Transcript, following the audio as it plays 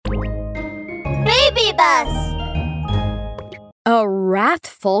baby bus. A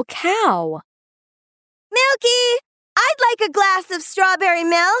wrathful cow. Milky, I'd like a glass of strawberry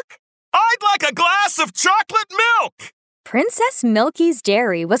milk. I'd like a glass of chocolate milk. Princess Milky's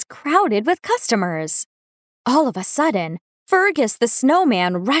dairy was crowded with customers. All of a sudden, Fergus the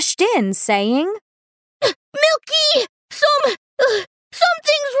snowman rushed in, saying, Milky,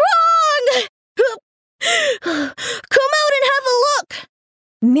 something's wrong. Come out and have a look.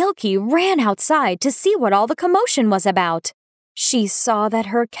 Milky ran outside to see what all the commotion was about. She saw that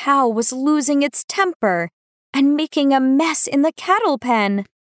her cow was losing its temper and making a mess in the cattle pen.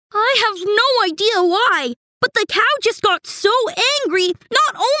 I have no idea why, but the cow just got so angry.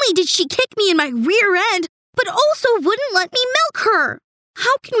 Not only did she kick me in my rear end, but also wouldn't let me milk her.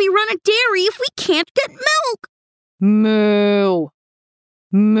 How can we run a dairy if we can't get milk? Moo!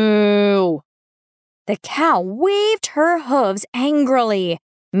 Moo! The cow waved her hooves angrily,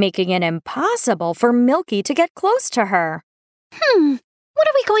 making it impossible for Milky to get close to her. What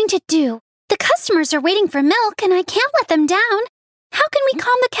are we going to do? The customers are waiting for milk and I can't let them down. How can we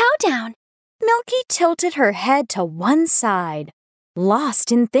calm the cow down? Milky tilted her head to one side,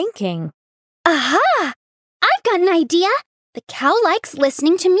 lost in thinking. Aha! I've got an idea. The cow likes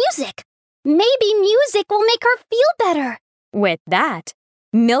listening to music. Maybe music will make her feel better. With that,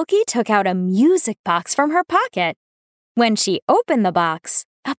 Milky took out a music box from her pocket. When she opened the box,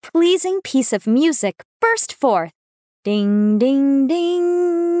 a pleasing piece of music burst forth. Ding, ding,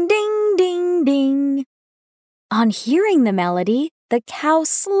 ding, ding, ding, ding. On hearing the melody, the cow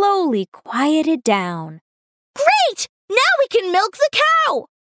slowly quieted down. Great! Now we can milk the cow.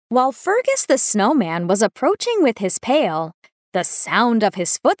 While Fergus the snowman was approaching with his pail, the sound of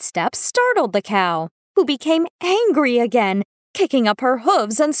his footsteps startled the cow, who became angry again, kicking up her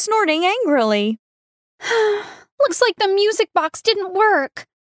hooves and snorting angrily. Looks like the music box didn't work.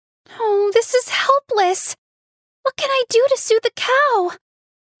 Oh, this is helpless. What can I do to soothe the cow?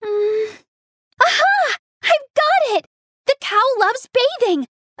 Aha! I've got it! The cow loves bathing.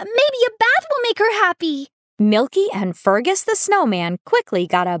 Maybe a bath will make her happy. Milky and Fergus the snowman quickly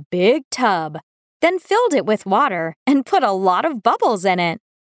got a big tub, then filled it with water and put a lot of bubbles in it.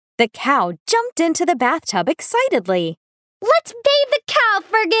 The cow jumped into the bathtub excitedly. Let's bathe the cow,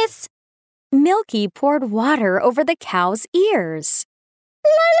 Fergus. Milky poured water over the cow's ears.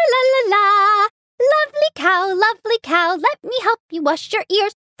 La la la la la. Lovely cow, let me help you wash your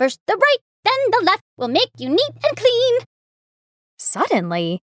ears. First the right, then the left will make you neat and clean.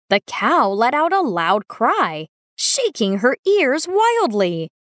 Suddenly, the cow let out a loud cry, shaking her ears wildly.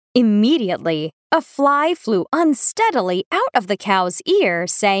 Immediately, a fly flew unsteadily out of the cow's ear,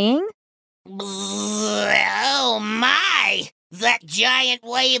 saying, Oh my! That giant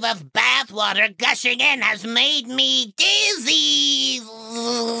wave of bathwater gushing in has made me dizzy!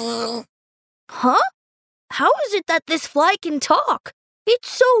 Huh? How is it that this fly can talk? It's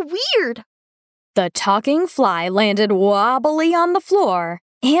so weird. The talking fly landed wobbly on the floor,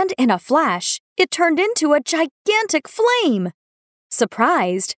 and in a flash, it turned into a gigantic flame.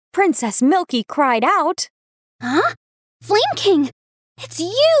 Surprised, Princess Milky cried out, Huh? Flame King! It's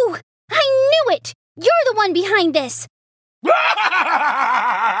you! I knew it! You're the one behind this!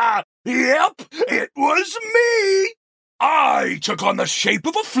 Yep, it was me. I took on the shape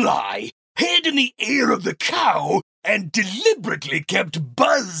of a fly, hid in the ear of the cow, and deliberately kept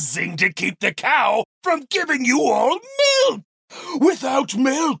buzzing to keep the cow from giving you all milk. Without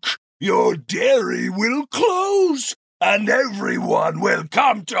milk, your dairy will close, and everyone will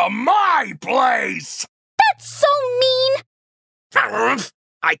come to my place. That's so mean!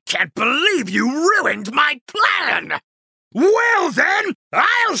 I can't believe you ruined my plan. Well then,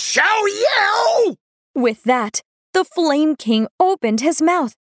 I'll show you! With that, the Flame King opened his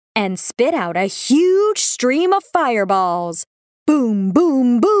mouth and spit out a huge stream of fireballs. Boom,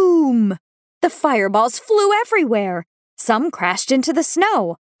 boom, boom! The fireballs flew everywhere. Some crashed into the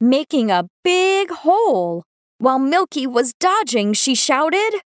snow, making a big hole. While Milky was dodging, she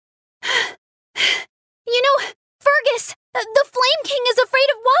shouted, You know, Fergus, the Flame King is afraid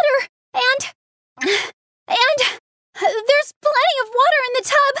of water, and there's plenty of water in the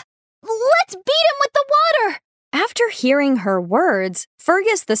tub. Let's beat him with the water. After hearing her words,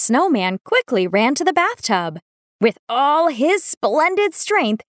 Fergus the snowman quickly ran to the bathtub. With all his splendid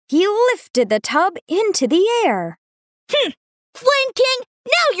strength, he lifted the tub into the air. Flame King,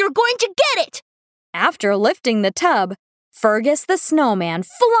 now you're going to get it! After lifting the tub, Fergus the snowman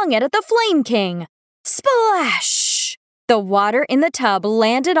flung it at the Flame King. Splash! The water in the tub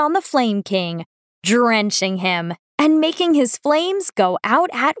landed on the Flame King, drenching him and making his flames go out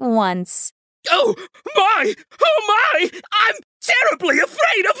at once. Oh my! I'm terribly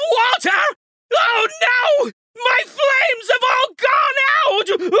afraid of water! Oh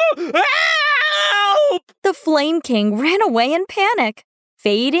The Flame King ran away in panic,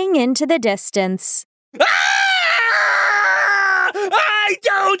 fading into the distance. Ah! I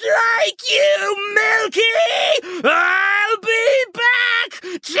don't like you, Milky! I'll be back!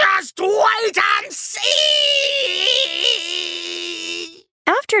 Just wait and see!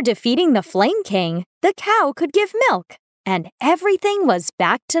 After defeating the Flame King, the cow could give milk, and everything was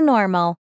back to normal.